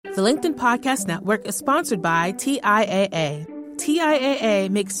The LinkedIn Podcast Network is sponsored by TIAA. TIAA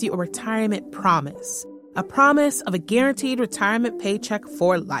makes you a retirement promise, a promise of a guaranteed retirement paycheck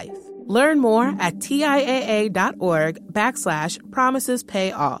for life. Learn more at TIAA.org/promises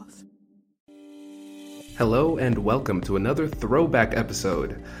pay off. Hello and welcome to another throwback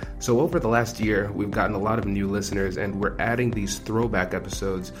episode. So over the last year, we've gotten a lot of new listeners and we're adding these throwback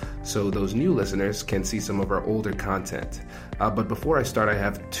episodes so those new listeners can see some of our older content. But before I start, I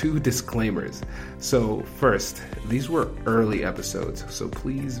have two disclaimers. So first, these were early episodes, so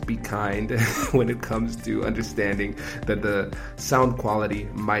please be kind when it comes to understanding that the sound quality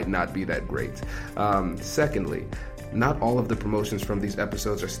might not be that great. Secondly, not all of the promotions from these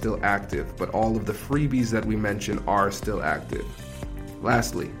episodes are still active, but all of the freebies that we mention are still active.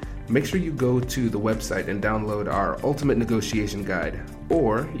 Lastly, make sure you go to the website and download our Ultimate Negotiation Guide,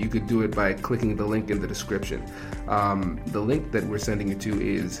 or you could do it by clicking the link in the description. The link that we're sending you to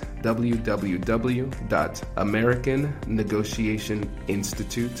is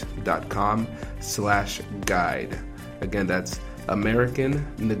www.americannegotiationinstitute.com/guide. Again, that's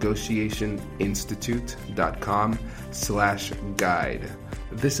americannegotiationinstitute.com/guide.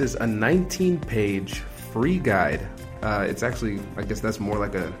 This is a 19-page free guide. It's actually, I guess that's more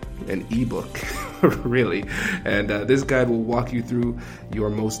like an ebook, really. And this guide will walk you through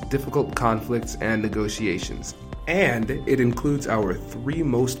your most difficult conflicts and negotiations. And it includes our three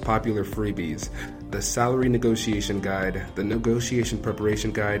most popular freebies: the Salary Negotiation Guide, the Negotiation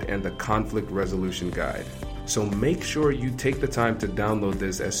Preparation Guide, and the Conflict Resolution Guide. So make sure you take the time to download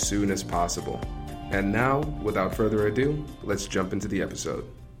this as soon as possible. And now, without further ado, let's jump into the episode.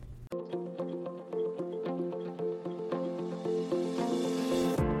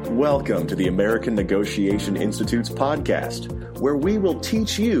 Welcome to the American Negotiation Institute's podcast, where we will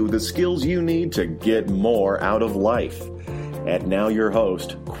teach you the skills you need to get more out of life. And now your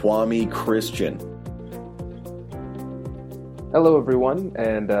host, Kwame Christian. Hello, everyone,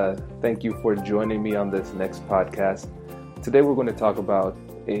 and thank you for joining me on this next podcast. Today, we're going to talk about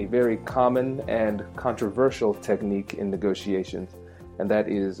a very common and controversial technique in negotiations, and that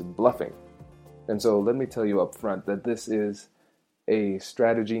is bluffing. And so let me tell you up front that this is a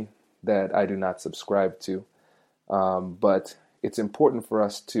strategy that I do not subscribe to, but it's important for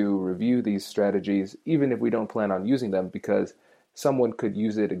us to review these strategies, even if we don't plan on using them, because someone could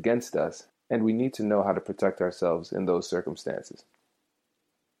use it against us. And we need to know how to protect ourselves in those circumstances.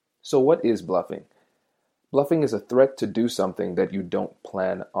 So what is bluffing? Bluffing is a threat to do something that you don't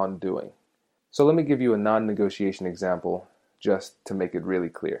plan on doing. So let me give you a non-negotiation example just to make it really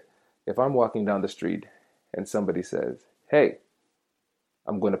clear. If I'm walking down the street and somebody says, "Hey,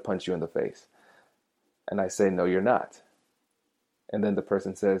 I'm going to punch you in the face." And I say, "No, you're not." And then the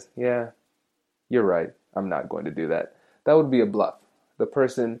person says, "Yeah, you're right. I'm not going to do that." That would be a bluff. The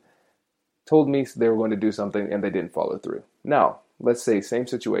person told me they were going to do something and they didn't follow through. Now, let's say same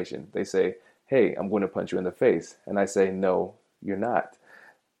situation. They say, "Hey, I'm going to punch you in the face." And I say, "No, you're not."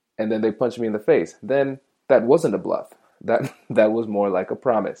 And then they punch me in the face. Then that wasn't a bluff. That was more like a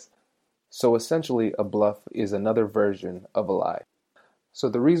promise. So essentially, a bluff is another version of a lie. So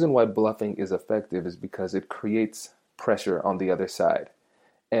the reason why bluffing is effective is because it creates pressure on the other side.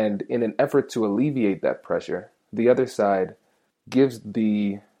 And in an effort to alleviate that pressure, the other side gives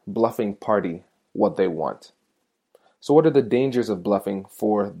the bluffing party what they want. So what are the dangers of bluffing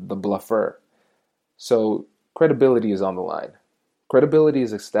for the bluffer? So credibility is on the line. Credibility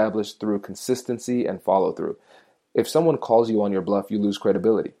is established through consistency and follow through. If someone calls you on your bluff, you lose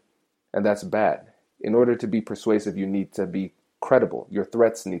credibility. And that's bad. In order to be persuasive, you need to be credible. Your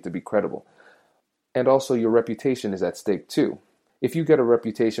threats need to be credible. And also your reputation is at stake too. If you get a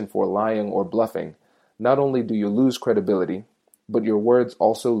reputation for lying or bluffing, not only do you lose credibility, but your words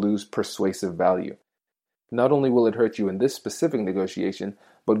also lose persuasive value. Not only will it hurt you in this specific negotiation,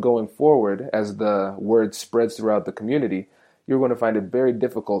 but going forward, as the word spreads throughout the community, you're going to find it very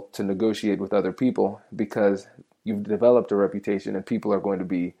difficult to negotiate with other people because you've developed a reputation and people are going to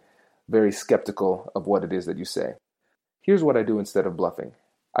be very skeptical of what it is that you say. Here's what I do instead of bluffing.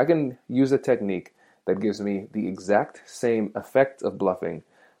 I can use a technique that gives me the exact same effect of bluffing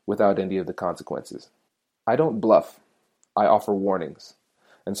without any of the consequences. I don't bluff. I offer warnings.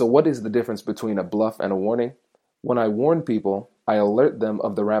 And so what is the difference between a bluff and a warning? When I warn people, I alert them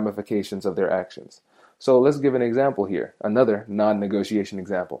of the ramifications of their actions. So let's give an example here, another non-negotiation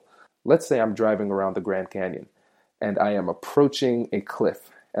example. Let's say I'm driving around the Grand Canyon and I am approaching a cliff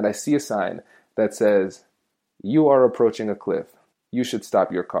and I see a sign that says, "You are approaching a cliff. You should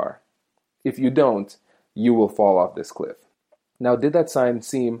stop your car. If you don't, you will fall off this cliff." Now, did that sign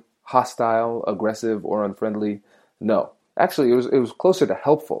seem hostile, aggressive, or unfriendly? No, Actually, it was closer to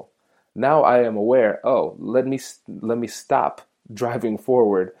helpful. Now I am aware, oh, let me stop driving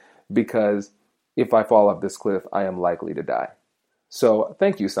forward, because if I fall off this cliff, I am likely to die. So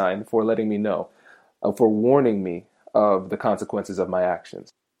thank you, sign, for letting me know, for warning me of the consequences of my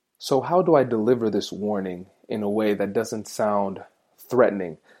actions. So how do I deliver this warning in a way that doesn't sound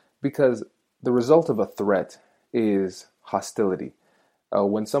threatening? Because the result of a threat is hostility.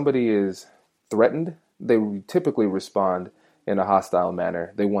 When somebody is threatened, they typically respond in a hostile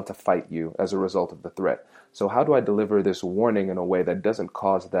manner. They want to fight you as a result of the threat. So how do I deliver this warning in a way that doesn't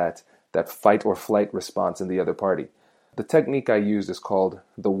cause that fight or flight response in the other party? The technique I use is called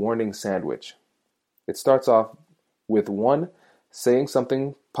the warning sandwich. It starts off with 1, saying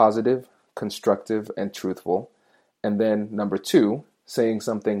something positive, constructive, and truthful. And then number 2, saying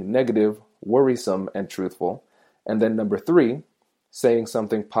something negative, worrisome, and truthful. And then number 3, saying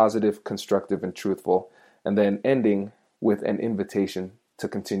something positive, constructive, and truthful. And then ending with an invitation to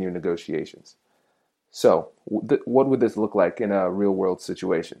continue negotiations. So what would this look like in a real world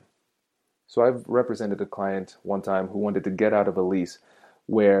situation? So I've represented a client one time who wanted to get out of a lease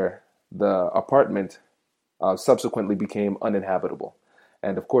where the apartment subsequently became uninhabitable.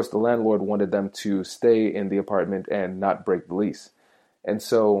 And of course, the landlord wanted them to stay in the apartment and not break the lease. And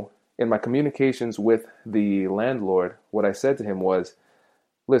so in my communications with the landlord, what I said to him was,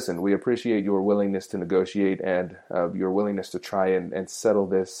 listen, we appreciate your willingness to negotiate and your willingness to try and settle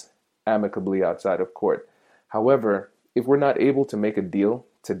this amicably outside of court. However, if we're not able to make a deal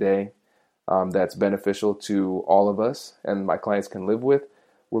today that's beneficial to all of us and my clients can live with,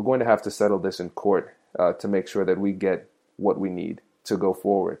 we're going to have to settle this in court to make sure that we get what we need to go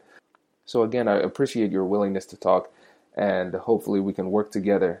forward. So again, I appreciate your willingness to talk, and hopefully we can work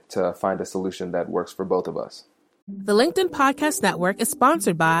together to find a solution that works for both of us. The LinkedIn Podcast Network is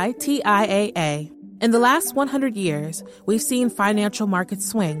sponsored by TIAA. In the last 100 years, we've seen financial markets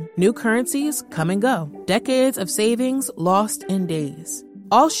swing, new currencies come and go, decades of savings lost in days,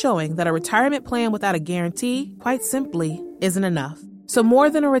 all showing that a retirement plan without a guarantee, quite simply, isn't enough. So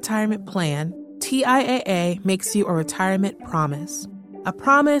more than a retirement plan, TIAA makes you a retirement promise. A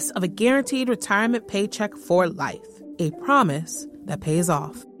promise of a guaranteed retirement paycheck for life. A promise that pays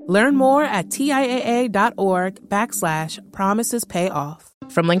off. Learn more at TIAA.org/promisespayoff.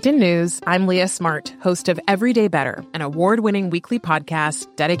 From LinkedIn News, I'm Leah Smart, host of Everyday Better, an award-winning weekly podcast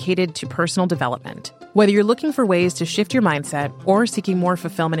dedicated to personal development. Whether you're looking for ways to shift your mindset or seeking more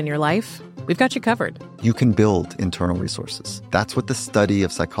fulfillment in your life, we've got you covered. You can build internal resources. That's what the study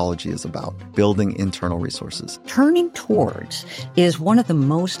of psychology is about, building internal resources. Turning towards is one of the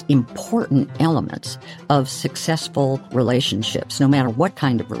most important elements of successful relationships, no matter what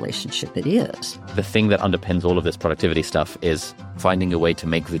kind of relationship it is. The thing that underpins all of this productivity stuff is finding a way to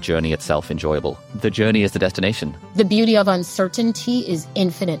make the journey itself enjoyable. The journey is the destination. The beauty of uncertainty is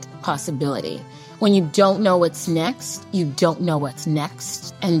infinite possibility. When you don't know what's next, you don't know what's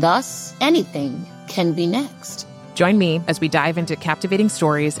next. And thus, anything can be next. Join me as we dive into captivating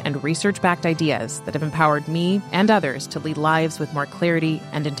stories and research-backed ideas that have empowered me and others to lead lives with more clarity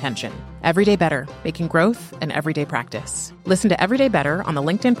and intention. Everyday Better, making growth an everyday practice. Listen to Everyday Better on the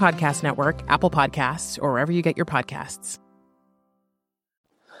LinkedIn Podcast Network, Apple Podcasts, or wherever you get your podcasts.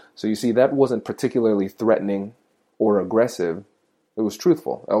 So you see, that wasn't particularly threatening or aggressive. It was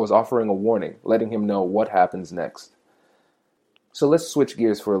truthful. I was offering a warning, letting him know what happens next. So let's switch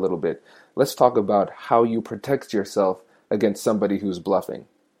gears for a little bit. Let's talk about how you protect yourself against somebody who's bluffing.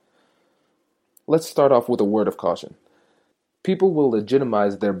 Let's start off with a word of caution. People will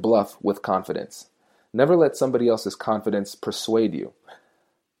legitimize their bluff with confidence. Never let somebody else's confidence persuade you.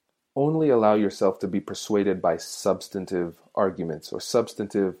 Only allow yourself to be persuaded by substantive arguments or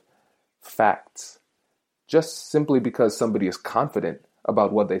substantive facts. Just simply because somebody is confident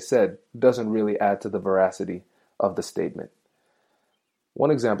about what they said doesn't really add to the veracity of the statement.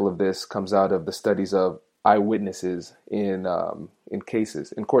 One example of this comes out of the studies of eyewitnesses in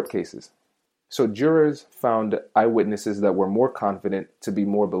court cases. So jurors found eyewitnesses that were more confident to be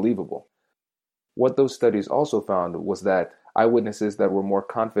more believable. What those studies also found was that eyewitnesses that were more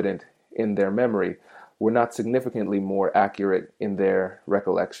confident in their memory were not significantly more accurate in their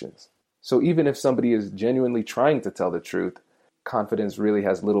recollections. So even if somebody is genuinely trying to tell the truth, confidence really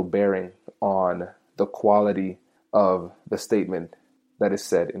has little bearing on the quality of the statement that is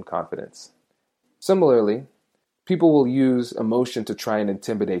said in confidence. Similarly, people will use emotion to try and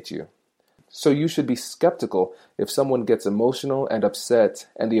intimidate you. So you should be skeptical if someone gets emotional and upset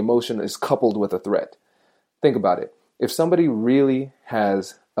and the emotion is coupled with a threat. Think about it. If somebody really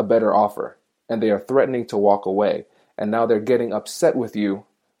has a better offer and they are threatening to walk away, and now they're getting upset with you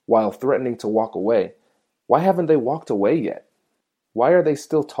while threatening to walk away, Why haven't they walked away yet? Why are they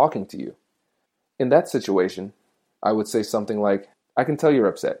still talking to you? In that situation, I would say something like, I can tell you're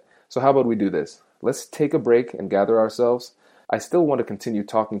upset. So how about we do this? Let's take a break and gather ourselves. I still want to continue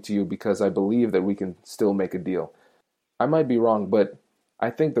talking to you because I believe that we can still make a deal. I might be wrong, but I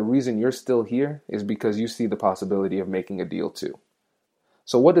think the reason you're still here is because you see the possibility of making a deal too.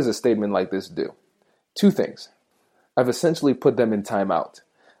 So what does a statement like this do? Two things. I've essentially put them in timeout.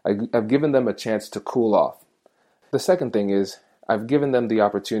 I've given them a chance to cool off. The second thing is I've given them the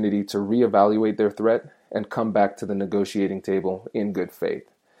opportunity to reevaluate their threat and come back to the negotiating table in good faith.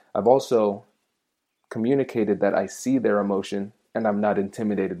 I've also communicated that I see their emotion and I'm not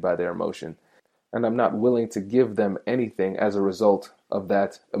intimidated by their emotion. And I'm not willing to give them anything as a result of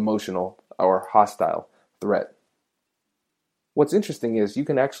that emotional or hostile threat. What's interesting is you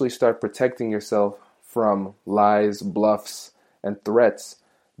can actually start protecting yourself from lies, bluffs, and threats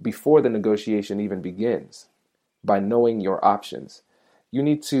before the negotiation even begins by knowing your options. You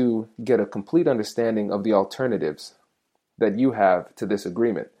need to get a complete understanding of the alternatives that you have to this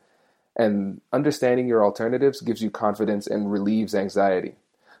agreement. And understanding your alternatives gives you confidence and relieves anxiety.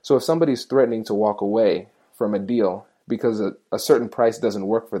 So if somebody's threatening to walk away from a deal because a certain price doesn't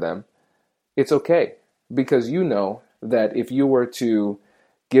work for them, it's okay, because you know that if you were to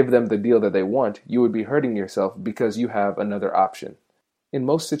give them the deal that they want, you would be hurting yourself because you have another option. In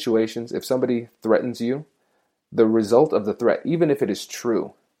most situations, if somebody threatens you, the result of the threat, even if it is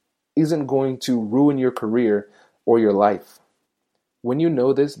true, isn't going to ruin your career or your life. When you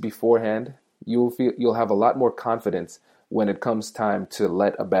know this beforehand, you'll have a lot more confidence when it comes time to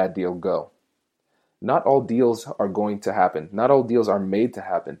let a bad deal go. Not all deals are going to happen. Not all deals are made to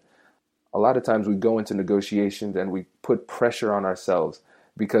happen. A lot of times we go into negotiations and we put pressure on ourselves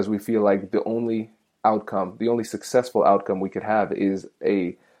because we feel like the only successful outcome we could have is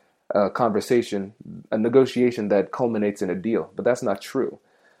a conversation, a negotiation that culminates in a deal. But that's not true.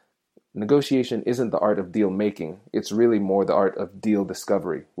 Negotiation isn't the art of deal making. It's really more the art of deal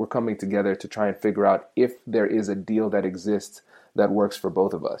discovery. We're coming together to try and figure out if there is a deal that exists that works for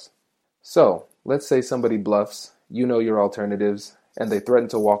both of us. So let's say somebody bluffs, you know your alternatives, and they threaten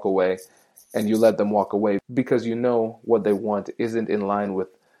to walk away, and you let them walk away because you know what they want isn't in line with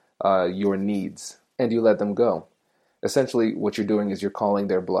your needs, and you let them go. Essentially, what you're doing is you're calling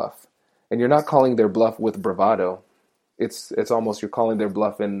their bluff. And you're not calling their bluff with bravado. It's almost you're calling their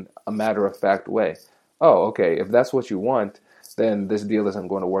bluff in a matter-of-fact way. Oh, okay, if that's what you want, then this deal isn't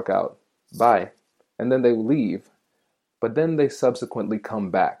going to work out. Bye. And then they leave. But then they subsequently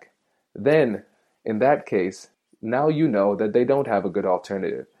come back. Then, in that case, now you know that they don't have a good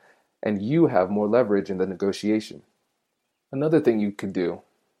alternative, and you have more leverage in the negotiation. Another thing you could do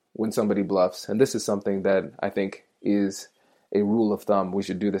when somebody bluffs, and this is something that I think is a rule of thumb, we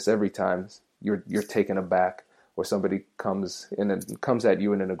should do this every time you're taken aback or somebody comes at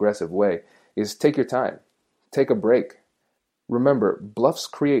you in an aggressive way, is take your time. Take a break. Remember, bluffs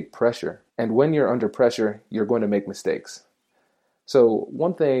create pressure, and when you're under pressure, you're going to make mistakes. So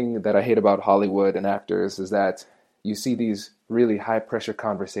one thing that I hate about Hollywood and actors is that you see these really high-pressure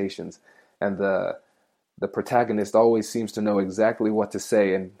conversations, and the protagonist always seems to know exactly what to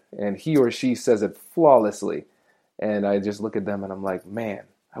say, and he or she says it flawlessly. And I just look at them and I'm like, man,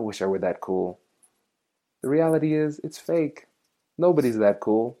 I wish I were that cool. The reality is, it's fake. Nobody's that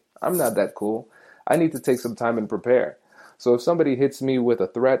cool. I'm not that cool. I need to take some time and prepare. So if somebody hits me with a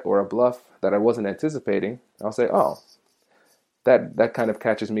threat or a bluff that I wasn't anticipating, I'll say, oh, that kind of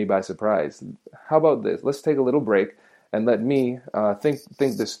catches me by surprise. How about this? Let's take a little break and let me think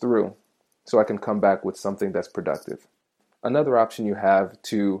this through so I can come back with something that's productive. Another option you have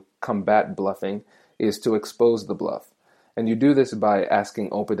to combat bluffing is to expose the bluff. And you do this by asking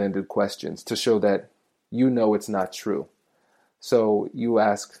open-ended questions to show that you know it's not true. So you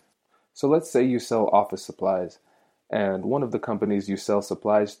ask, so let's say you sell office supplies, and one of the companies you sell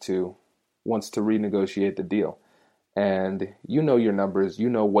supplies to wants to renegotiate the deal. And you know your numbers, you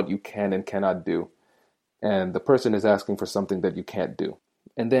know what you can and cannot do. And the person is asking for something that you can't do.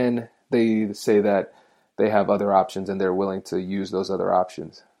 And then they say that they have other options and they're willing to use those other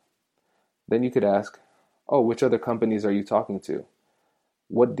options. Then you could ask, oh, which other companies are you talking to?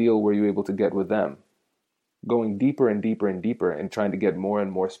 What deal were you able to get with them? Going deeper and deeper and deeper and trying to get more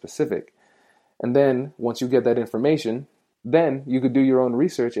and more specific. And then once you get that information, then you could do your own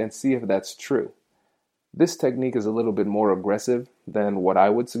research and see if that's true. This technique is a little bit more aggressive than what I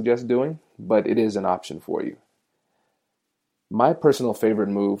would suggest doing, but it is an option for you. My personal favorite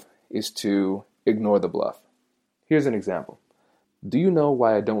move is to ignore the bluff. Here's an example. Do you know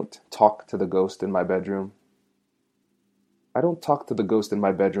why I don't talk to the ghost in my bedroom? I don't talk to the ghost in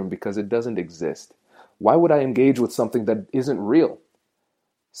my bedroom because it doesn't exist. Why would I engage with something that isn't real?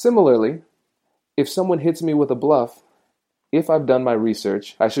 Similarly, if someone hits me with a bluff, if I've done my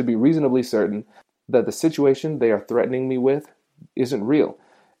research, I should be reasonably certain that the situation they are threatening me with isn't real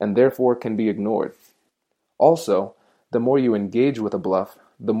and therefore can be ignored. Also, the more you engage with a bluff,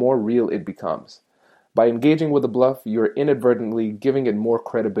 the more real it becomes. By engaging with a bluff, you're inadvertently giving it more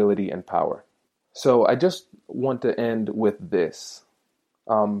credibility and power. So I just want to end with this.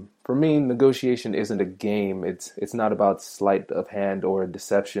 For me, negotiation isn't a game. It's not about sleight of hand or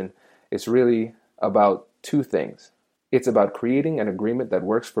deception. It's really about two things. It's about creating an agreement that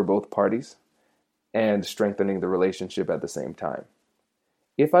works for both parties and strengthening the relationship at the same time.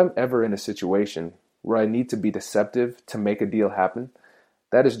 If I'm ever in a situation where I need to be deceptive to make a deal happen,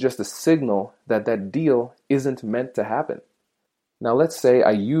 that is just a signal that that deal isn't meant to happen. Now, let's say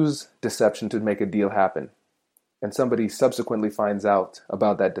I use deception to make a deal happen, and somebody subsequently finds out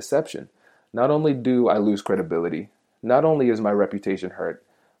about that deception. Not only do I lose credibility, not only is my reputation hurt,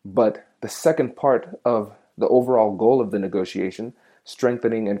 but the second part of the overall goal of the negotiation,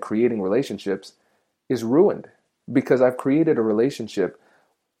 strengthening and creating relationships, is ruined because I've created a relationship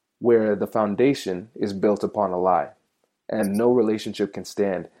where the foundation is built upon a lie. And no relationship can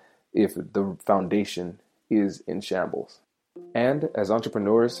stand if the foundation is in shambles. And as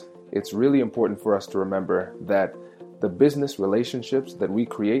entrepreneurs, it's really important for us to remember that the business relationships that we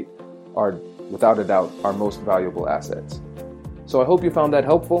create are, without a doubt, our most valuable assets. So I hope you found that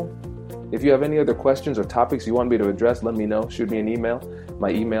helpful. If you have any other questions or topics you want me to address, let me know. Shoot me an email. My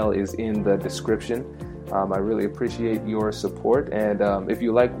email is in the description. I really appreciate your support. And if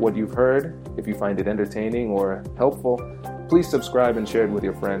you like what you've heard, if you find it entertaining or helpful, please subscribe and share it with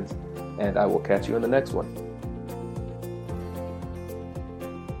your friends. And I will catch you in the next one.